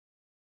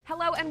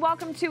Hello and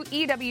welcome to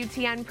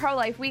EWTN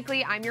Pro-Life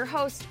Weekly. I'm your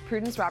host,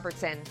 Prudence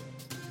Robertson.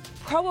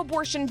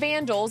 Pro-abortion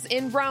vandals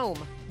in Rome.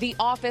 The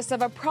office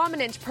of a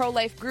prominent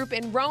pro-life group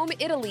in Rome,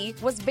 Italy,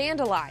 was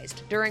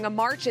vandalized during a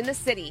march in the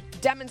city.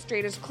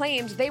 Demonstrators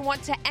claimed they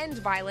want to end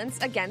violence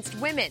against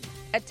women.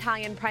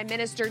 Italian Prime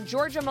Minister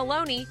Giorgia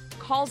Meloni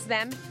calls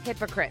them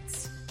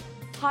hypocrites.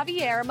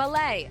 Javier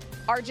Milei,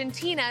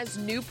 Argentina's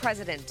new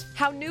president.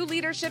 How new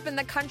leadership in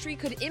the country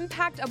could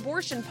impact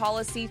abortion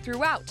policy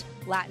throughout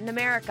Latin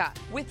America.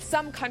 With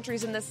some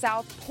countries in the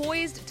South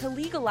poised to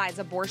legalize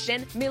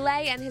abortion,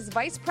 Milei and his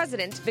vice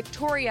president,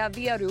 Victoria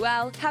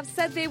Villarruel, have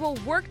said they will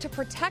work to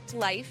protect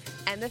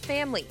life and the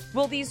family.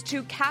 Will these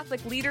two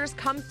Catholic leaders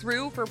come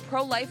through for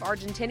pro-life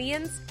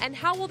Argentinians? And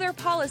how will their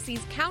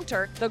policies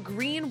counter the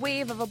green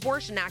wave of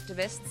abortion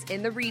activists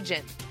in the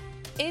region?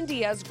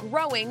 India's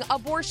growing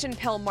abortion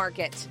pill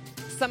market.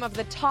 Some of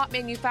the top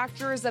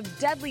manufacturers of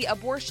deadly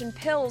abortion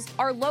pills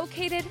are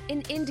located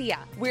in India.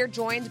 We're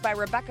joined by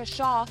Rebecca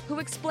Shaw, who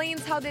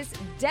explains how this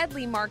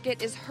deadly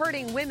market is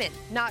hurting women,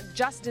 not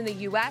just in the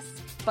U.S.,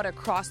 but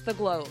across the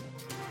globe.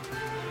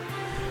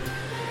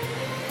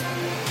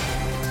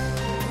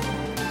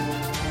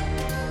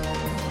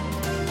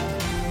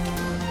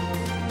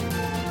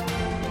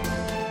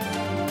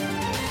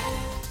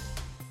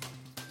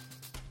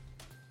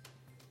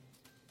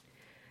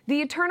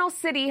 The Eternal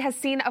City has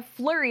seen a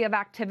flurry of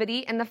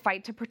activity in the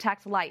fight to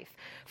protect life.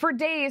 For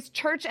days,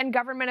 church and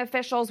government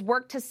officials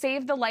worked to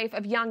save the life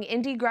of young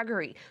Indy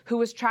Gregory, who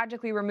was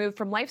tragically removed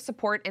from life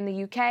support in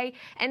the UK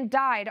and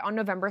died on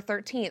November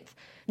 13th.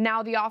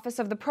 Now, the office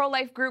of the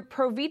pro-life group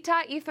Pro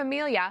Vita e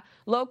Familia,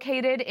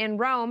 located in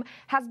Rome,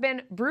 has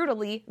been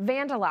brutally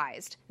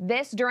vandalized.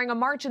 This during a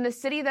march in the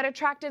city that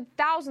attracted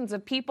thousands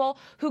of people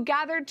who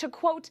gathered to,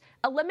 quote,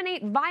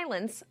 eliminate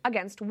violence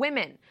against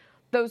women.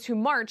 Those who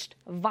marched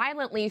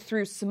violently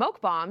threw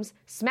smoke bombs,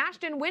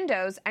 smashed in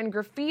windows, and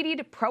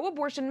graffitied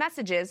pro-abortion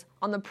messages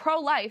on the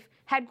pro-life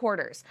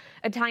headquarters.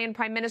 Italian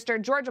Prime Minister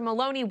Giorgia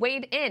Meloni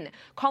weighed in,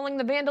 calling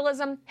the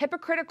vandalism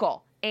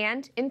hypocritical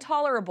and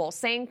intolerable,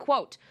 saying,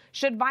 quote,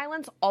 should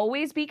violence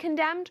always be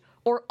condemned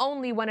or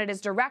only when it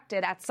is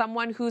directed at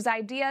someone whose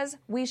ideas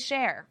we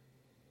share?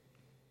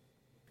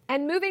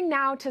 And moving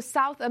now to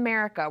South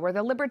America, where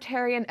the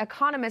libertarian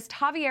economist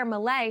Javier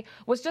Milei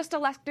was just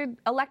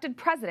elected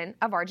president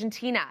of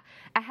Argentina.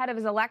 Ahead of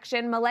his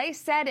election, Milei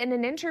said in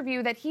an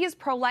interview that he is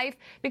pro-life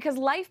because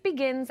life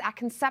begins at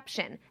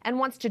conception and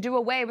wants to do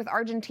away with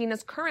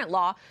Argentina's current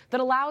law that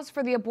allows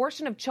for the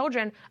abortion of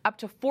children up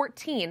to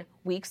 14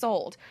 weeks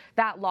old.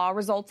 That law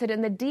resulted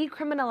in the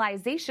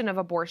decriminalization of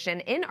abortion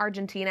in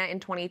Argentina in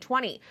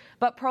 2020.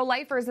 But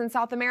pro-lifers in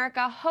South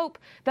America hope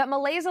that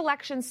Milei's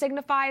election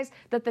signifies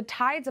that the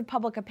tides of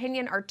public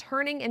opinion are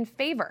turning in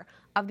favor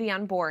of the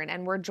unborn.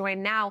 And we're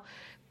joined now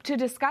to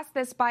discuss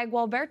this by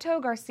Gualberto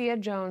Garcia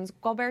Jones.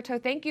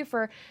 Gualberto, thank you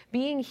for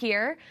being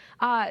here.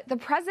 The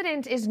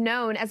president is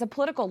known as a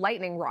political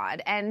lightning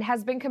rod and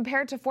has been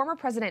compared to former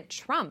President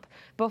Trump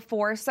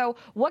before. So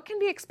what can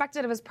be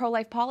expected of his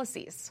pro-life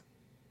policies?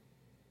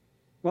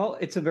 Well,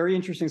 it's a very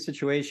interesting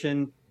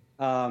situation.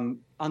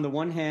 On the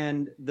one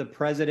hand, the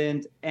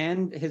president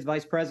and his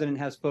vice president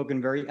have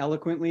spoken very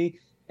eloquently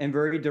and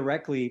very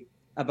directly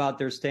about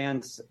their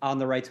stance on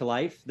the right to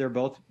life. They're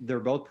both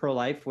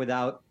pro-life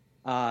without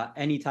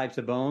any types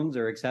of bones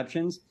or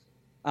exceptions.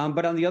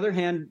 But on the other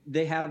hand,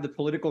 they have the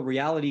political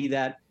reality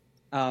that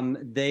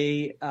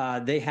they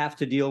have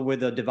to deal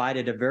with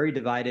a very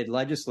divided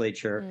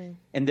legislature,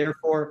 and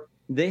therefore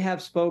they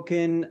have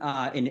spoken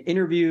in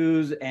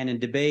interviews and in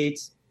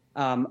debates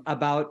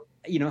about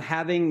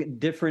having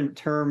different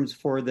terms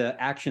for the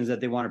actions that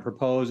they want to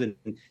propose, and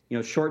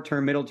short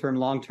term, middle term,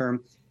 long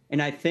term.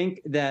 And I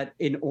think that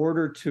in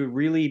order to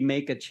really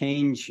make a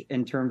change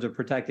in terms of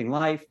protecting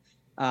life,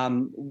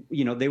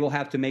 they will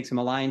have to make some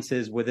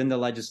alliances within the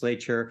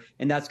legislature,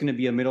 and that's going to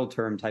be a middle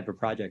term type of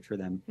project for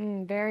them.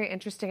 Very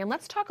interesting. And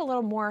let's talk a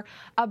little more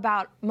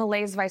about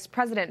Milei's vice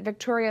president,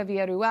 Victoria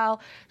Villarruel.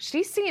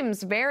 She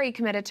seems very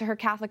committed to her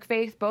Catholic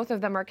faith. Both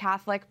of them are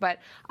Catholic, but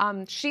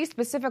she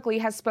specifically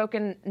has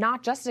spoken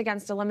not just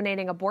against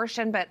eliminating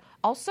abortion, but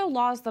also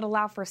laws that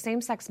allow for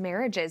same-sex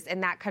marriages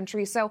in that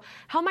country. So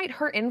how might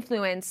her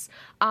influence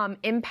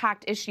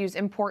impact issues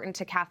important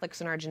to Catholics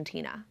in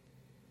Argentina?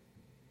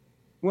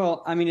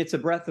 Well, I mean, it's a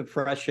breath of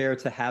fresh air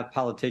to have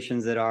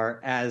politicians that are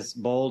as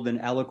bold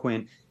and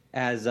eloquent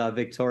as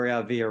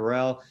Victoria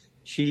Villarruel.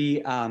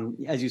 She,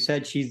 as you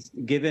said, she's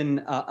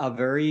given a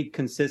very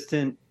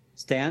consistent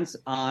stance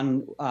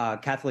on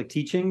Catholic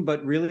teaching,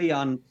 but really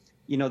on,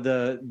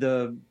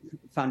 the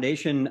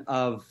foundation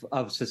of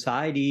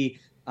society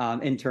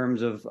in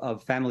terms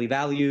of family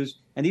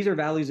values. And these are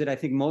values that I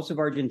think most of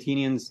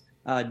Argentinians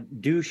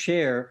do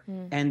share,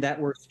 and that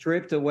were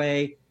stripped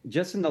away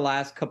just in the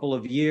last couple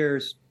of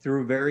years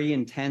through very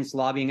intense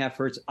lobbying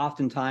efforts,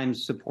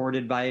 oftentimes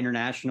supported by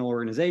international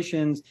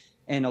organizations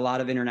and a lot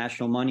of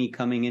international money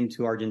coming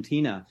into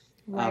Argentina.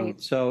 Right.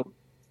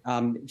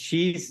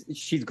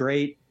 She's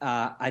great.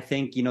 I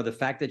think, the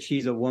fact that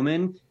she's a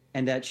woman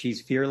and that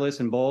she's fearless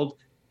and bold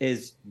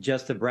is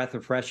just a breath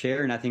of fresh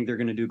air, and I think they're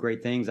going to do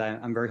great things.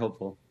 I'm very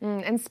hopeful.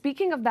 And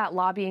speaking of that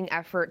lobbying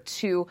effort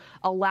to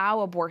allow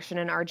abortion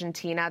in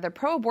Argentina, the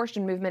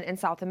pro-abortion movement in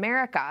South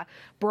America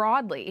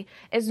broadly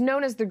is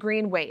known as the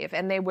Green Wave,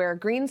 and they wear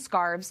green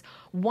scarves.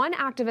 One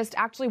activist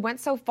actually went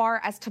so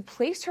far as to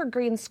place her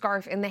green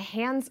scarf in the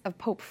hands of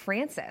Pope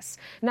Francis.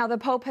 Now, the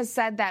Pope has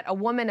said that a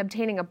woman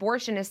obtaining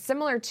abortion is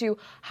similar to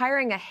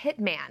hiring a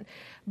hitman.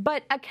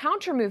 But a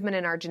counter movement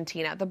in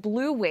Argentina, the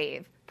Blue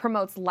Wave,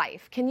 promotes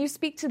life. Can you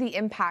speak to the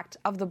impact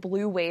of the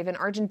Blue Wave in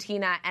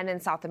Argentina and in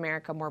South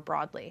America more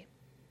broadly?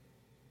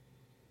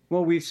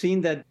 Well, we've seen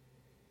that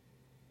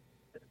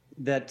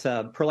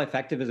pro-life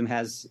activism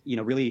has,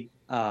 really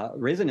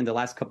risen in the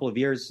last couple of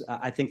years.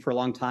 I think for a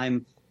long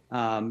time,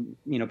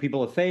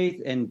 people of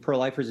faith and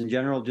pro-lifers in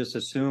general just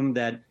assumed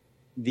that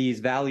these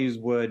values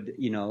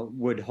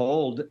would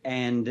hold.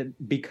 And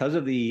because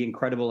of the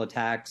incredible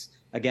attacks,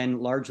 again,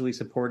 largely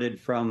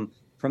supported from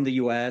the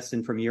U.S.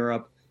 and from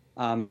Europe,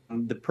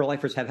 the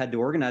pro-lifers have had to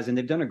organize, and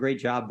they've done a great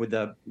job with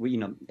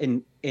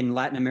in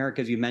Latin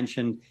America, as you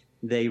mentioned,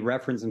 they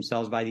reference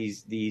themselves by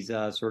these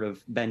sort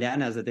of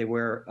bandanas that they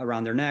wear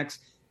around their necks.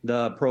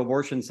 The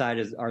pro-abortion side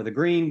are the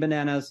green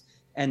bandanas,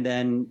 and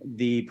then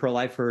the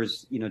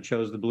pro-lifers,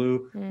 chose the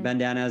blue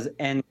bandanas,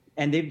 and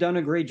they've done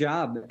a great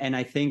job. And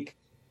I think,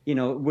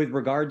 with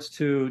regards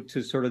to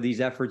sort of these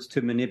efforts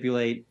to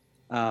manipulate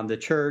the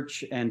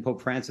church and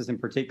Pope Francis in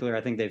particular,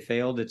 I think they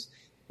failed. It's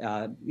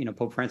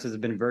Pope Francis has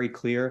been very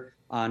clear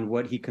on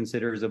what he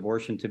considers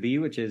abortion to be,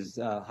 which is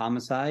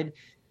homicide.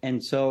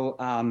 And so,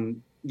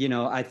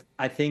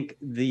 I think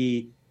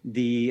the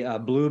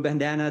blue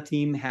bandana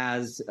team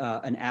has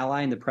an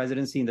ally in the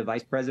presidency and the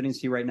vice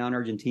presidency right now in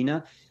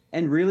Argentina.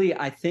 And really,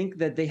 I think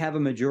that they have a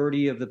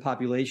majority of the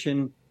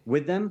population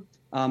with them,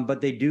 but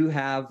they do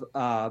have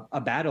a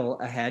battle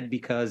ahead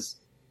because,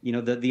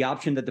 the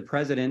option that the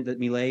president, that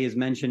Milei is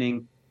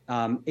mentioning,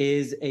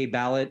 is a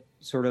ballot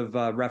sort of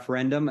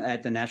referendum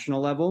at the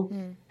national level.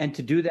 And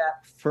to do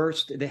that,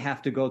 first, they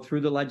have to go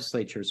through the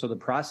legislature. So the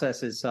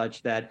process is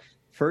such that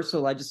first the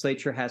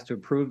legislature has to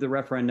approve the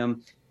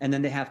referendum, and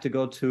then they have to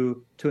go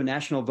to a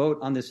national vote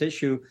on this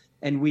issue.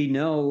 And we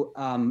know,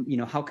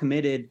 how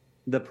committed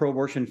the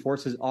pro-abortion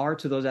forces are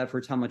to those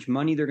efforts, how much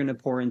money they're going to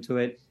pour into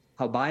it,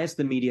 how biased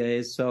the media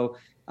is. So,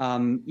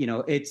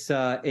 it's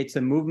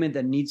a movement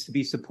that needs to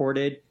be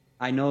supported.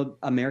 I know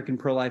American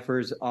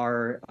pro-lifers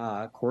are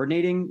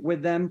coordinating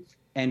with them,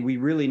 and we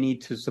really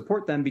need to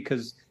support them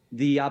because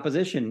the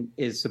opposition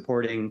is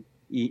supporting,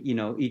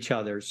 each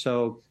other.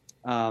 So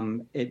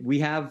we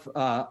have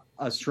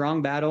a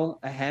strong battle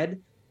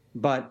ahead,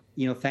 but,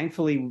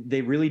 thankfully,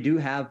 they really do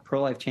have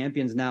pro-life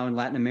champions now in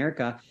Latin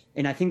America.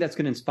 And I think that's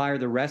going to inspire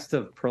the rest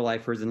of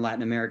pro-lifers in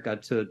Latin America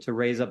to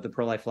raise up the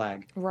pro-life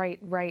flag.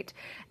 Right.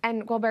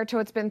 And Gualberto,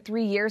 it's been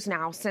 3 years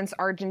now since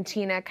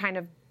Argentina kind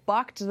of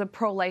bucked the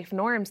pro-life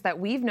norms that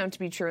we've known to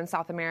be true in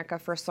South America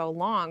for so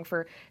long.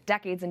 For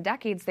decades and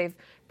decades, they've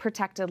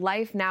protected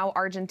life. Now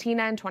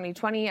Argentina in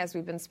 2020, as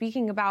we've been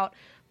speaking about,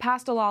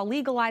 passed a law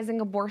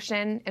legalizing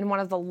abortion in one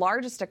of the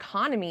largest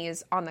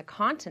economies on the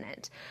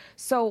continent.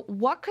 So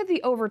what could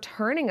the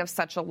overturning of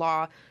such a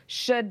law,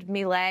 should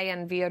Milei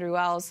and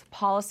Villarruel's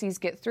policies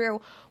get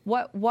through,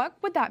 what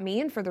would that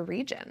mean for the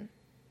region?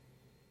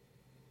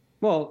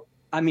 Well,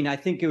 I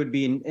think it would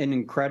be an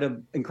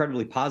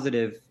incredibly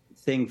positive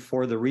thing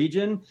for the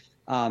region,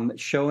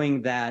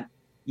 showing that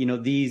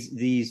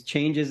these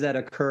changes that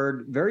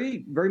occurred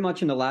very, very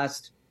much in the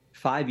last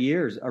 5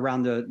 years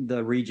around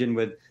the region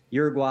with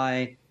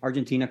Uruguay,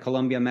 Argentina,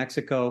 Colombia,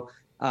 Mexico,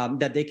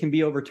 that they can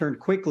be overturned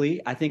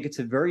quickly. I think it's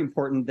very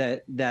important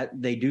that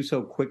they do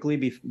so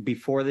quickly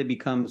before they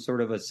become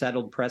sort of a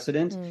settled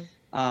precedent.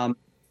 I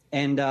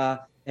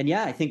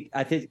think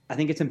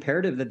it's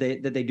imperative that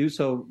they do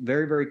so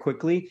very, very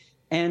quickly,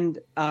 and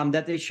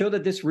that they show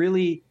that this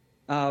really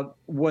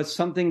was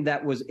something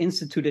that was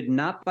instituted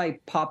not by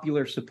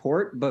popular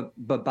support, but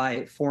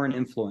by foreign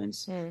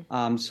influence.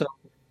 So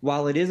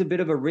while it is a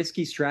bit of a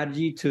risky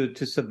strategy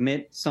to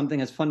submit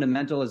something as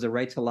fundamental as the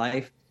right to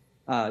life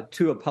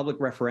to a public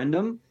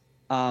referendum,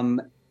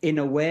 in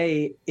a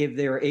way, if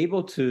they're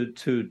able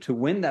to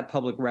win that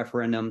public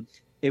referendum,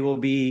 it will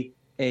be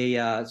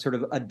a sort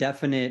of a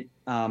definite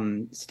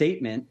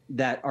statement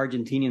that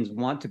Argentinians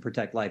want to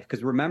protect life.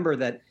 Because remember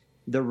that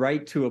the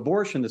right to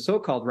abortion, the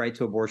so-called right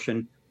to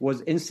abortion,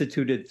 was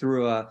instituted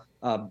through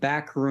a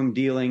backroom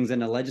dealings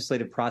and a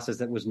legislative process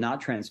that was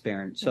not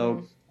transparent.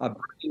 So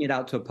bringing it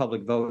out to a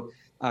public vote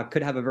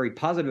could have a very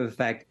positive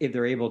effect if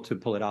they're able to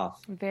pull it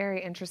off.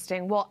 Very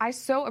interesting. Well, I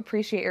so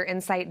appreciate your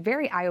insight.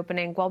 Very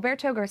eye-opening.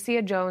 Gualberto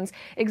Garcia-Jones,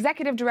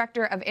 Executive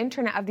Director of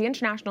the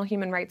International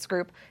Human Rights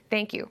Group,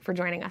 thank you for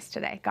joining us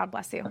today. God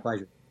bless you. My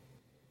pleasure.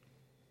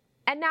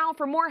 And now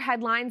for more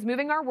headlines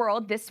moving our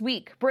world this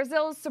week.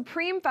 Brazil's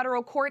Supreme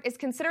Federal Court is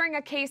considering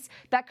a case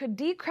that could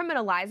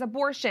decriminalize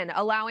abortion,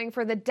 allowing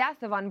for the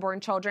death of unborn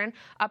children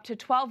up to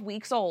 12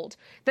 weeks old.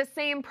 The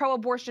same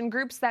pro-abortion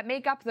groups that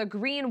make up the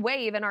Green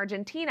Wave in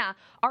Argentina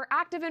are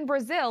active in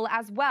Brazil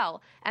as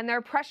well, and they're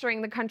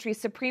pressuring the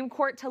country's Supreme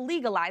Court to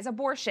legalize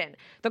abortion.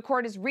 The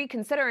court is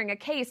reconsidering a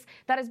case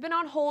that has been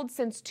on hold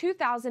since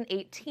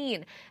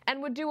 2018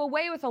 and would do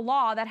away with a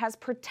law that has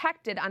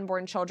protected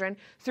unborn children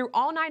through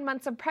all 9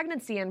 months of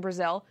pregnancy in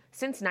Brazil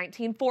since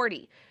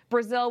 1940.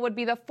 Brazil would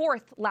be the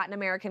fourth Latin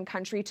American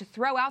country to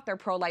throw out their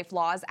pro-life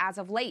laws as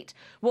of late.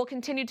 We'll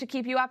continue to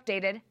keep you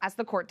updated as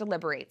the court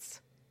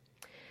deliberates.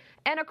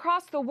 And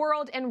across the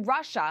world in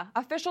Russia,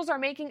 officials are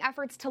making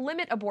efforts to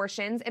limit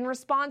abortions in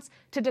response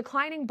to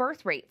declining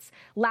birth rates.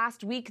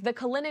 Last week, the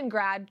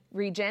Kaliningrad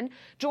region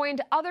joined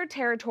other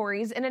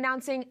territories in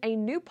announcing a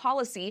new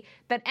policy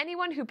that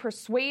anyone who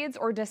persuades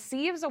or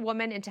deceives a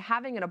woman into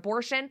having an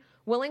abortion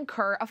will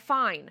incur a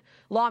fine.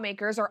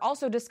 Lawmakers are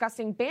also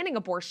discussing banning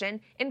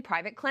abortion in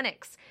private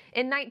clinics.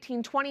 In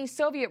 1920,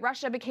 Soviet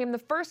Russia became the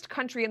first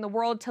country in the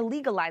world to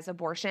legalize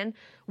abortion.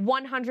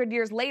 100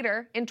 years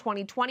later, in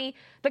 2020,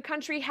 the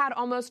country had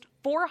almost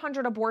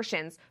 400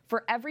 abortions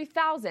for every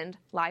 1,000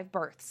 live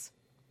births.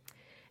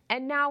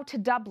 And now to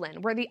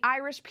Dublin, where the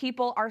Irish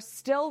people are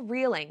still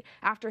reeling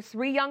after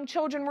 3 young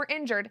children were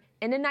injured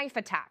in a knife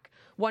attack.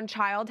 One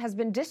child has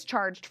been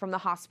discharged from the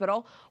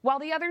hospital, while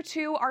the other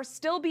 2 are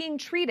still being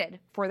treated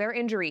for their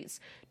injuries.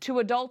 2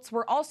 adults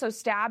were also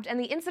stabbed, and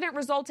the incident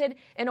resulted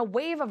in a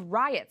wave of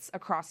riots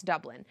across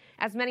Dublin.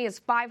 As many as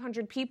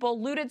 500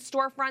 people looted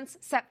storefronts,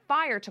 set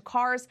fire to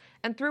cars,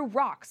 and threw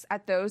rocks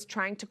at those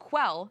trying to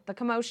quell the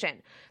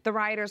commotion. The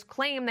rioters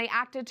claim they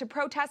acted to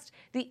protest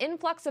the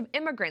influx of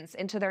immigrants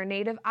into their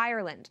native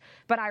Ireland.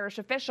 But Irish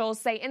officials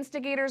say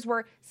instigators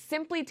were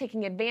simply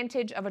taking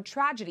advantage of a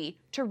tragedy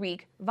to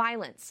wreak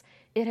violence.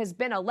 It has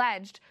been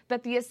alleged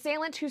that the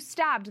assailant who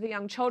stabbed the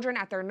young children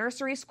at their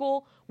nursery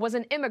school was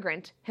an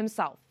immigrant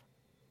himself.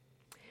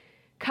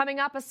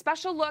 Coming up, a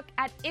special look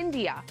at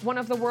India, one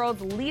of the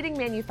world's leading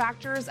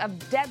manufacturers of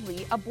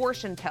deadly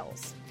abortion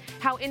pills.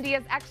 How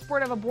India's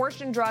export of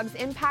abortion drugs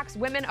impacts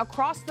women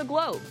across the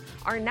globe.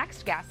 Our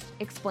next guest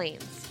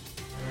explains.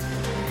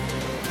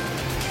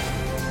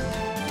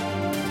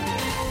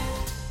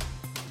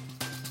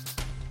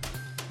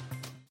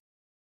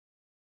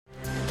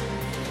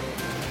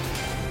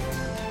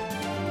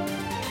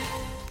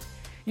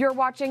 You're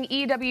watching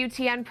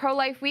EWTN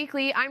Pro-Life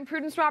Weekly. I'm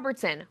Prudence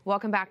Robertson.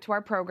 Welcome back to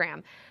our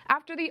program.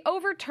 After the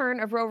overturn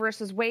of Roe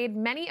v. Wade,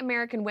 many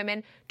American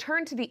women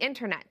turned to the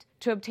internet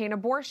to obtain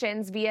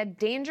abortions via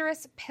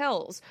dangerous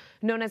pills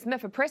known as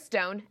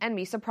mifepristone and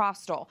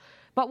misoprostol.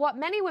 But what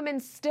many women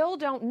still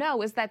don't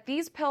know is that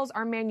these pills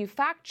are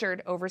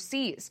manufactured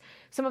overseas.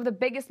 Some of the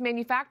biggest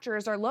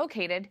manufacturers are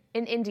located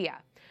in India.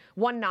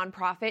 One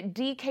nonprofit,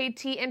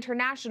 DKT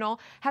International,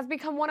 has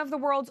become one of the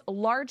world's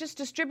largest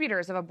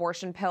distributors of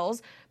abortion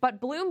pills, but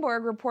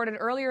Bloomberg reported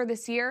earlier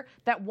this year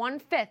that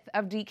 1/5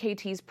 of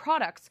DKT's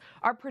products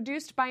are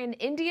produced by an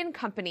Indian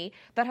company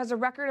that has a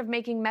record of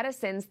making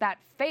medicines that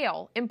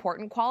fail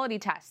important quality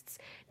tests.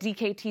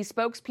 DKT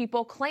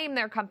spokespeople claim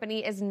their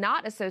company is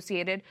not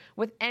associated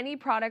with any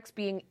products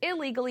being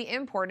illegally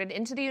imported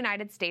into the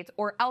United States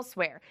or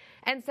elsewhere,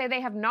 and say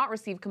they have not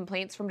received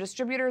complaints from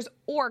distributors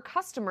or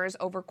customers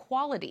over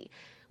quality.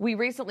 We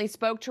recently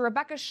spoke to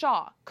Rebecca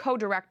Shaw,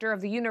 co-director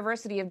of the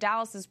University of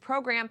Dallas's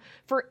program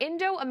for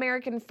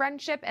Indo-American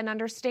Friendship and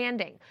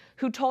Understanding,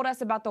 who told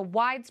us about the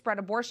widespread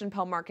abortion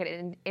pill market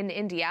in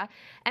India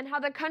and how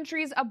the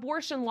country's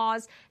abortion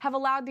laws have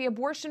allowed the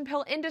abortion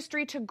pill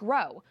industry to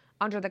grow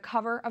under the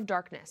cover of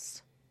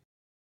darkness.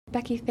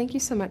 Becky, thank you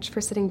so much for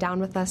sitting down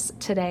with us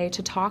today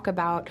to talk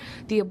about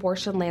the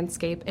abortion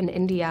landscape in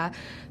India.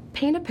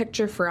 Paint a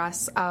picture for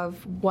us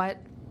of what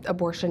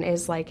abortion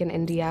is like in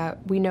India.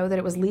 We know that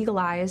it was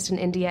legalized in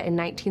India in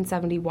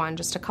 1971,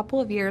 just a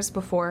couple of years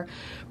before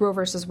Roe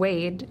versus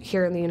Wade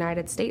here in the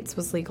United States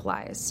was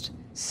legalized.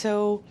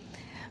 So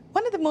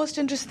one of the most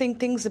interesting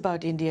things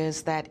about India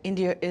is that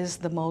India is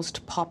the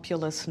most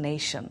populous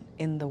nation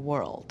in the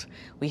world.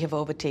 We have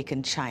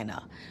overtaken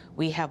China.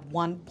 We have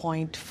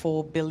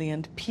 1.4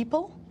 billion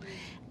people.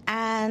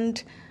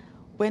 And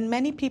when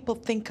many people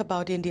think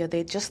about India,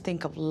 they just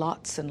think of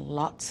lots and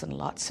lots and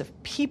lots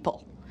of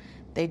people.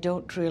 They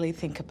don't really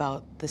think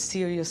about the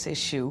serious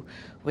issue,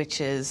 which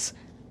is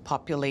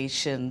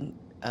population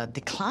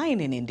decline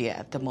in India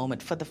at the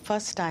moment. For the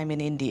first time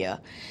in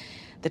India,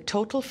 the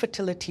total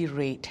fertility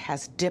rate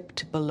has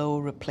dipped below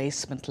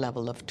replacement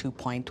level of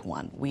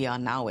 2.1. We are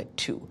now at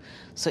 2.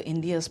 So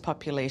India's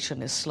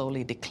population is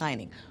slowly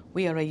declining.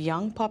 We are a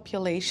young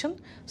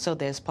population, so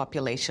there's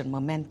population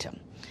momentum.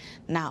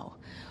 Now,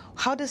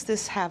 how does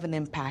this have an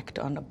impact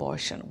on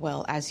abortion?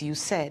 Well, as you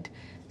said,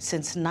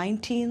 since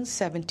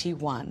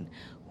 1971,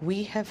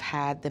 we have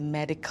had the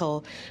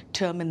Medical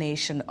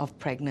Termination of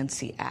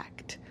Pregnancy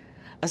Act,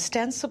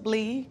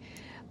 ostensibly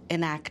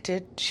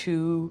enacted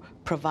to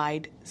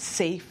provide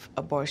safe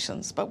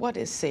abortions. But what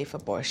is safe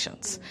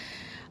abortions?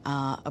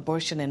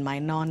 Abortion, in my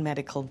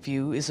non-medical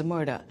view, is a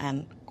murder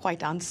and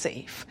quite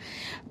unsafe.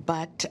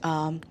 But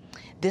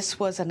this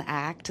was an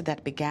act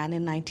that began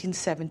in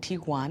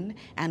 1971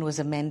 and was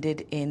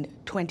amended in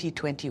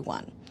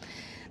 2021.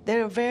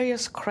 There are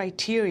various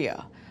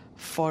criteria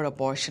for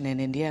abortion in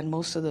India, and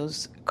most of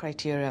those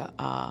criteria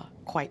are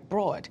quite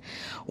broad.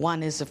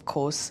 One is, of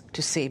course,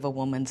 to save a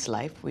woman's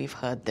life. We've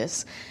heard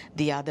this.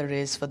 The other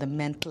is for the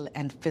mental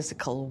and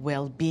physical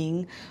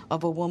well-being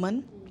of a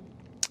woman.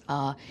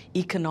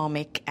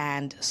 Economic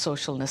and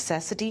social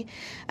necessity.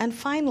 And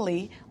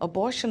finally,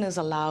 abortion is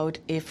allowed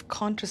if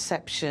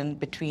contraception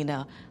between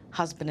a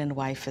husband and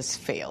wife has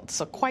failed.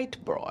 So quite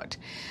broad.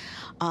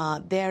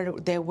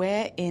 There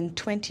were in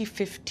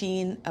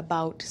 2015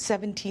 about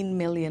 17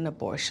 million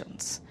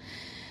abortions.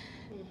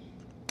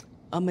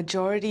 A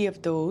majority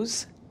of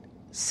those,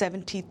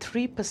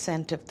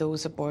 73% of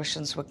those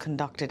abortions, were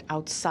conducted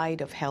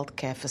outside of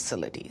healthcare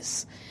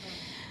facilities.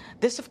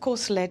 This, of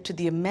course, led to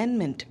the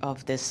amendment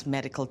of this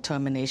Medical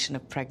Termination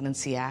of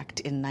Pregnancy Act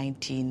of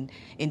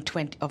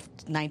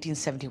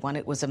 1971.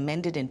 It was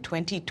amended in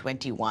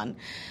 2021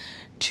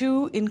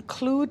 to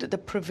include the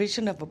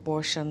provision of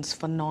abortions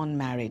for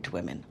non-married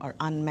women or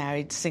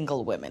unmarried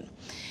single women.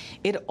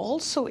 It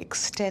also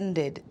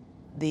extended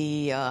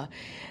the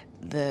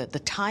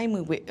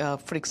time,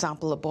 for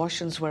example,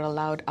 abortions were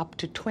allowed up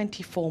to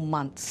 24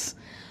 months.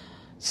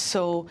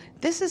 So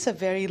this is a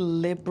very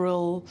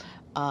liberal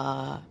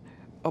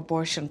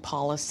abortion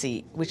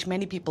policy, which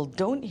many people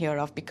don't hear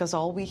of because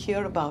all we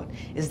hear about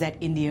is that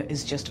India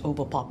is just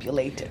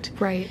overpopulated.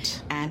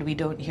 Right. And we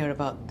don't hear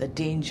about the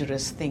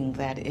dangerous thing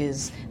that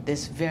is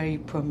this very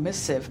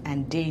permissive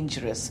and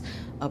dangerous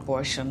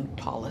abortion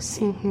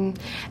policy. Mm-hmm.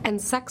 And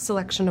sex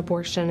selection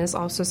abortion is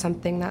also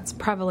something that's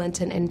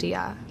prevalent in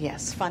India.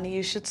 Yes, funny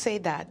you should say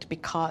that,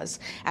 because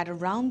at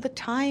around the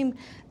time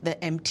the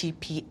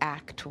MTP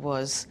Act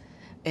was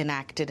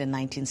enacted in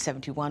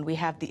 1971, we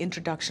have the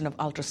introduction of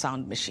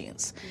ultrasound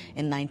machines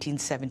in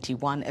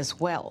 1971 as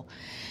well.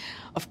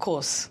 Of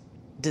course,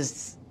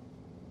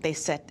 they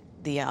set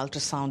the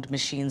ultrasound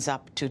machines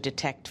up to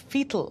detect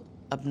fetal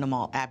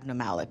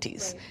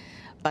abnormalities, right.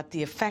 But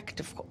the effect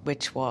of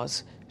which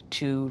was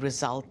to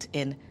result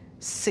in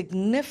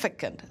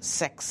significant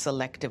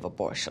sex-selective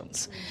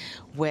abortions,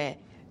 where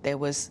there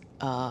was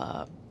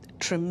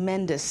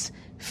tremendous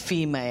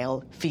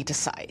female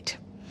feticide.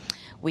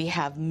 We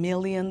have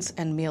millions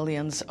and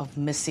millions of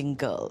missing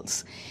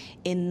girls.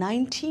 In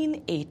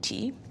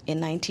 1980,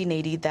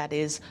 that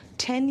is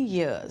 10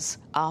 years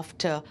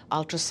after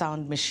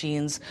ultrasound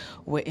machines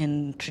were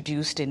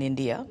introduced in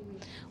India,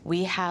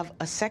 we have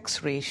a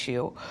sex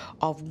ratio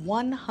of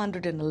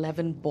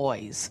 111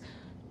 boys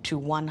to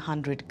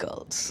 100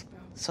 girls.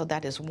 So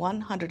that is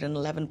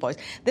 111 boys.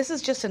 This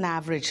is just an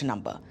average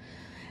number.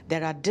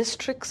 There are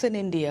districts in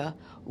India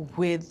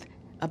with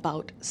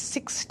about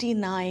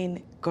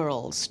 69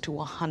 girls to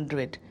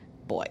 100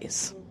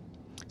 boys.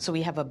 So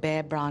we have a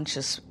bare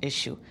branches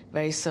issue,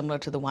 very similar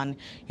to the one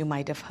you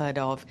might have heard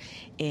of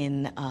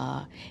in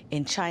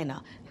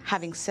China.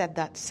 Having said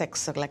that,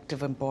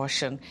 sex-selective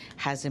abortion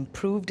has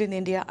improved in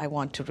India. I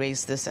want to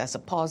raise this as a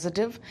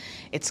positive.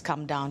 It's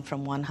come down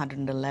from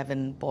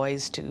 111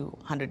 boys to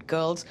 100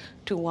 girls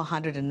to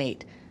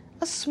 108.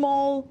 A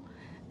small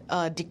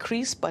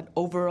decrease, but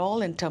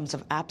overall, in terms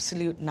of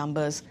absolute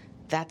numbers,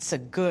 that's a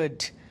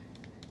good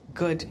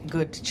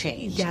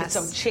change. Yes.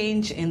 It's a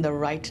change in the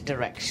right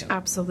direction.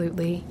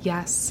 Absolutely,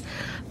 yes.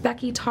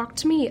 Becky, talk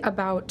to me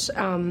about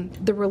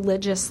the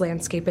religious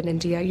landscape in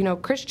India. You know,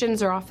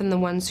 Christians are often the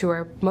ones who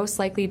are most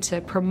likely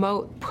to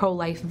promote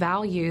pro-life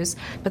values,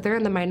 but they're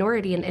in the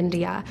minority in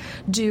India.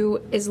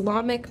 Do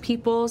Islamic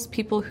peoples,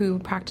 people who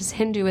practice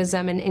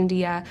Hinduism in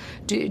India,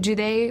 do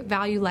they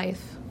value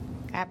life?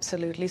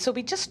 Absolutely. So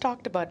we just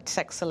talked about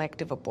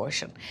sex-selective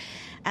abortion.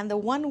 And the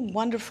one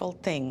wonderful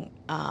thing,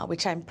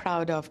 which I'm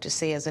proud of to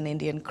say as an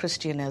Indian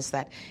Christian, is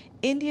that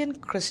Indian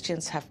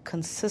Christians have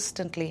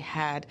consistently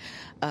had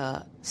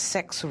a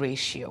sex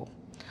ratio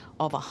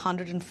of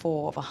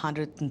 104 of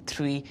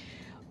 103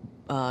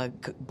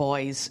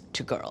 boys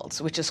to girls,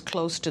 which is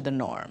close to the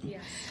norm.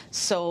 Yes.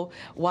 So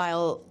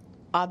while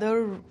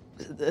other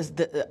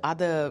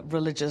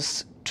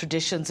religious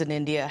traditions in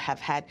India have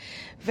had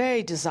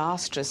very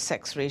disastrous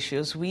sex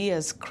ratios, we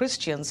as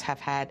Christians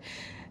have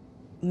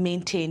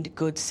maintained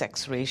good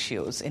sex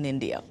ratios in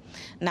India.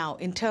 Now,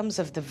 in terms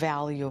of the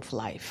value of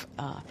life,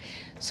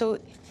 so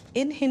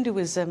in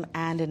Hinduism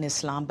and in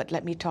Islam, but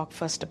let me talk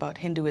first about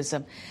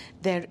Hinduism,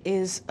 there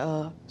is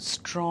a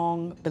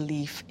strong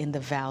belief in the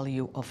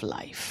value of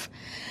life.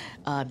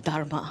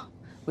 Dharma,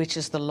 which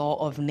is the law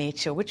of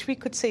nature, which we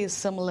could say is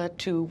similar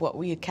to what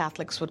we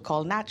Catholics would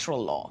call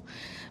natural law,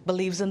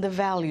 believes in the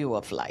value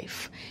of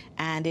life.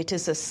 And it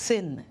is a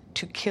sin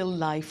to kill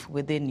life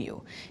within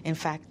you. In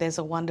fact, I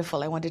want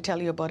to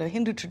tell you about a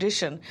Hindu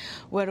tradition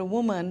where a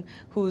woman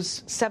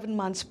who's 7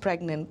 months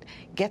pregnant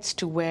gets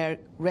to wear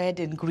red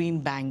and green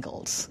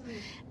bangles.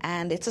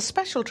 And it's a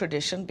special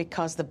tradition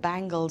because the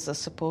bangles are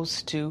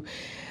supposed to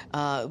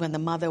when the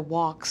mother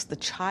walks, the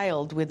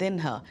child within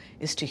her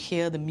is to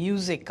hear the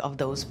music of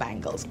those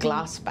bangles,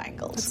 glass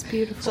bangles. That's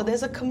beautiful. So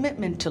there's a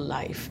commitment to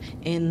life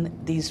in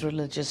these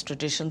religious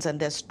traditions, and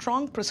there's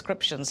strong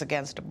prescriptions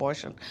against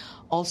abortion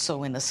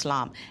also in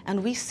Islam.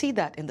 And we see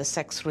that in the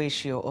sex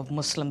ratio of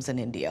Muslims in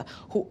India,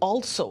 who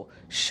also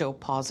show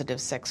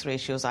positive sex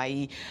ratios,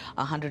 i.e.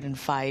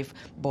 105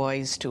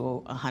 boys to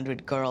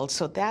 100 girls.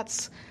 So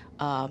that's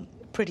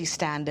pretty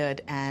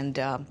standard and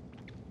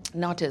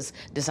not as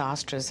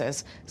disastrous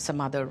as some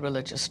other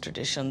religious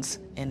traditions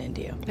in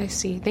India. I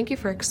see. Thank you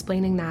for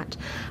explaining that.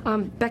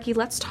 Becky,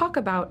 let's talk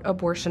about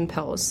abortion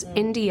pills.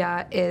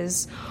 India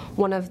is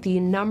one of the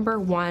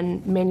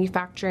 #1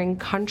 manufacturing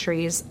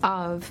countries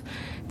of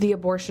the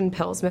abortion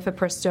pills,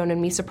 mifepristone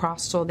and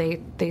misoprostol.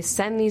 They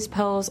send these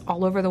pills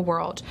all over the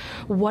world.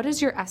 What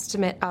is your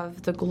estimate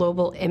of the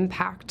global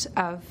impact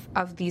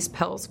of these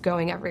pills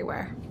going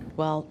everywhere?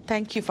 Well,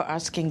 thank you for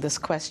asking this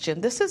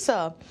question. This is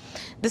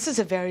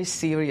a very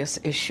serious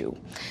issue.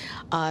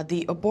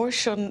 The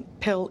abortion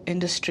pill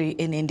industry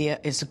in India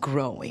is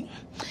growing.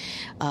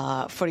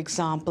 For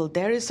example,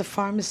 there is a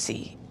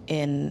pharmacy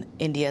in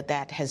India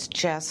that has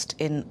just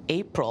in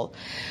April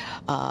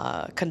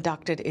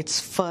conducted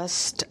its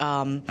first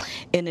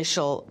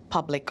initial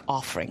public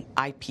offering,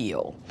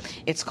 IPO.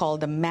 It's called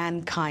the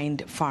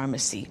Mankind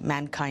Pharmacy,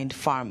 Mankind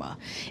Pharma.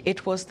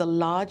 It was the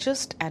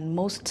largest and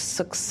most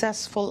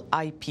successful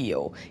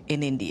IPO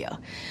in India,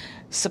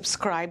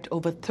 subscribed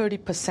over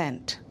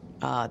 30%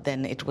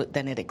 than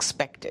it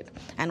expected.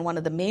 And one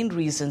of the main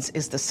reasons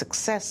is the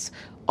success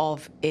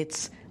of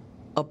its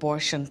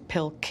abortion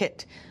pill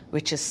kit,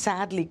 which is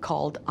sadly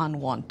called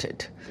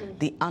Unwanted,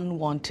 the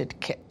Unwanted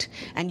Kit.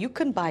 And you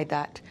can buy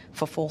that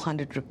for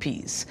 400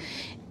 rupees.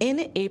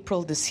 In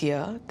April this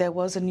year, there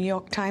was a New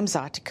York Times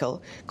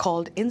article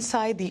called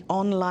Inside the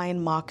Online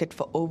Market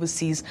for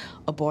Overseas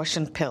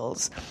Abortion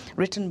Pills,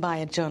 written by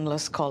a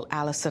journalist called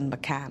Alison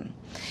McCann.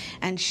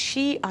 And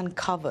she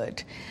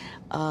uncovered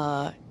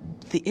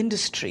the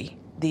industry,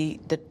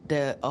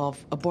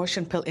 of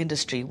abortion pill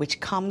industry, which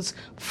comes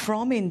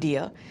from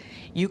India.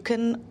 You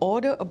can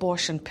order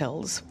abortion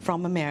pills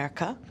from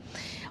America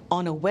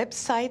on a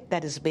website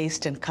that is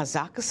based in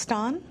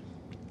Kazakhstan.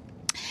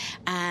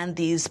 And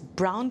these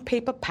brown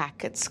paper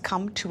packets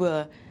come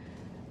to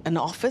an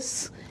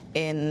office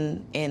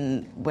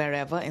in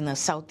wherever, in a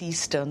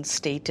southeastern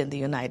state in the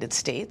United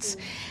States.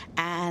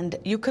 And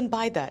you can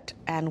buy that.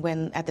 And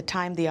when, at the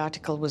time the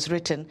article was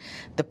written,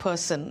 the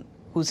person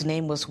whose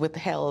name was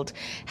withheld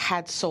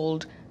had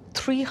sold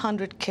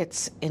 300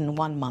 kits in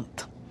 1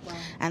 month. Wow.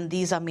 And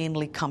these are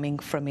mainly coming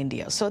from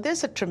India. So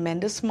there's a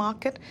tremendous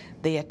market.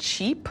 They are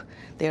cheap,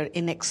 they're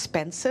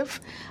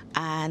inexpensive,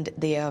 and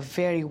they are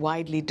very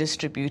widely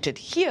distributed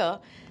here,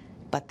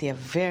 but they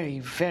are very,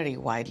 very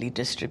widely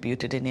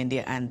distributed in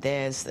India, and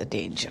there's the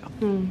danger.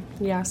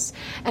 Yes.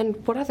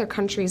 And what other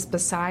countries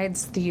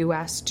besides the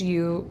U.S. do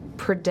you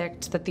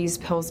predict that these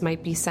pills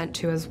might be sent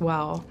to as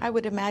well? I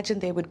would imagine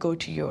they would go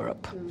to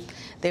Europe.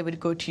 They would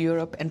go to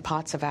Europe and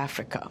parts of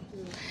Africa.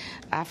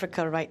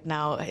 Africa right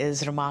now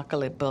is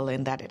remarkable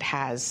in that it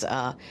has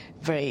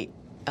very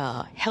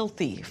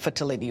healthy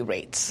fertility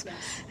rates, yes.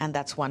 And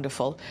that's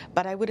wonderful.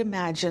 But I would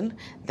imagine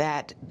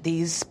that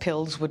these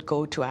pills would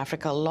go to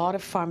Africa. A lot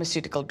of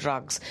pharmaceutical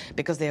drugs,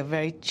 because they are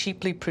very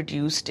cheaply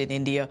produced in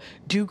India,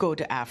 do go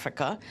to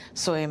Africa.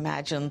 So I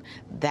imagine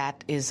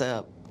that is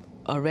a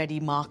ready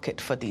market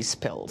for these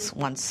pills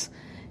once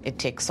it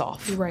takes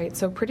off. Right,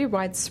 so pretty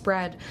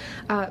widespread.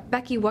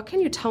 Becky, what can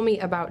you tell me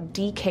about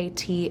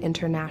DKT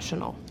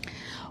International?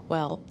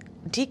 Well,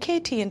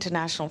 DKT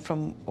International,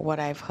 from what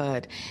I've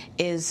heard,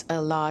 is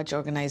a large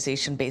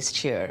organization based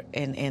here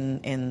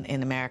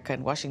in America,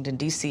 in Washington,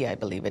 D.C., I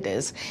believe it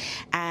is.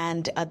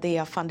 And they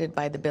are funded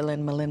by the Bill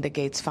and Melinda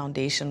Gates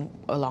Foundation,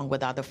 along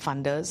with other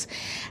funders.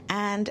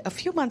 And a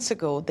few months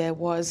ago, there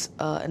was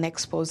an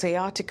expose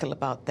article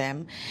about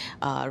them,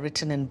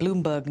 written in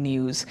Bloomberg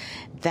News,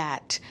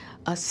 that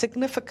a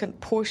significant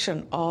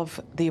portion of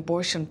the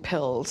abortion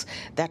pills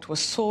that was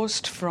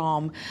sourced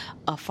from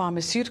a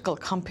pharmaceutical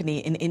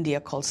company in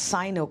India called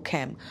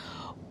Sinochem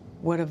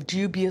were of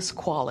dubious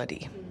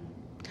quality.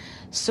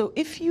 So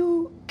if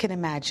you can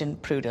imagine,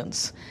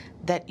 Prudence,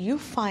 that you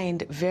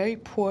find very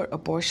poor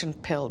abortion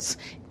pills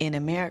in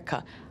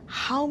America,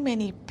 how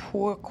many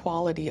poor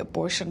quality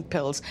abortion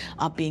pills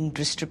are being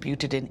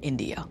distributed in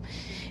India?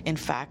 In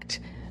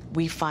fact,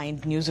 we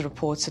find news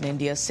reports in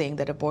India saying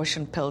that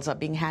abortion pills are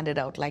being handed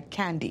out like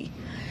candy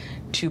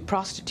to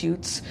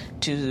prostitutes,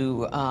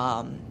 to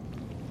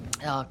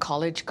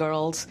college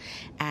girls,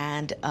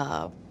 and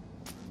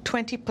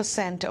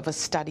 20% of a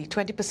study,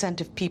 20%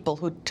 of people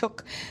who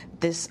took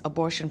this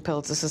abortion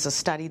pills, this is a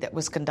study that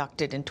was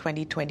conducted in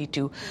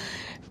 2022,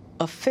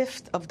 a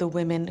fifth of the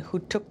women who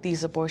took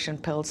these abortion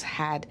pills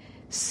had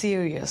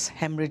serious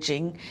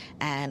hemorrhaging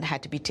and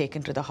had to be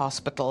taken to the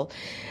hospital.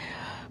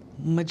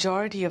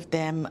 Majority of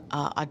them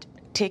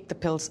take the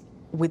pills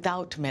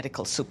without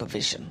medical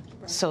supervision.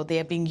 Right. So they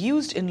are being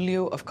used in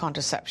lieu of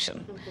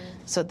contraception.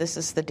 So this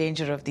is the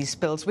danger of these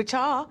pills, which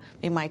are,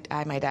 I might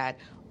add,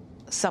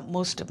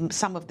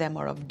 some of them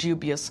are of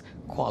dubious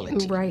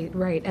quality.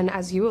 Right. And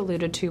as you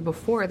alluded to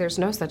before, there's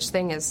no such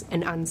thing as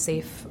an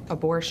unsafe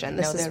abortion.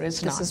 There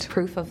is not. This is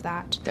proof of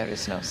that. There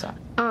is no such.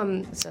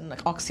 It's an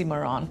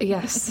oxymoron.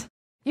 Yes.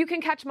 You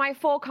can catch my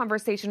full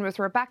conversation with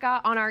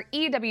Rebecca on our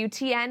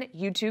EWTN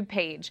YouTube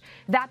page.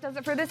 That does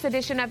it for this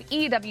edition of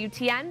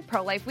EWTN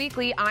Pro-Life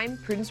Weekly. I'm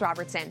Prudence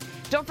Robertson.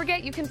 Don't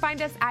forget, you can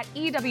find us at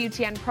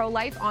EWTN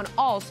Pro-Life on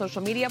all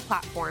social media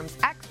platforms,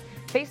 X,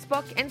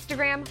 Facebook,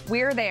 Instagram,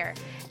 we're there.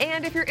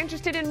 And if you're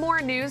interested in more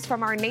news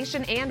from our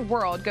nation and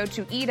world, go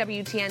to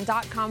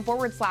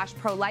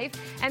EWTN.com/pro-life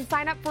and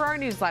sign up for our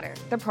newsletter,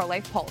 The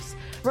Pro-Life Pulse.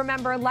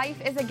 Remember, life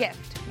is a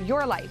gift.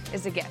 Your life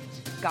is a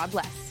gift. God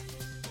bless.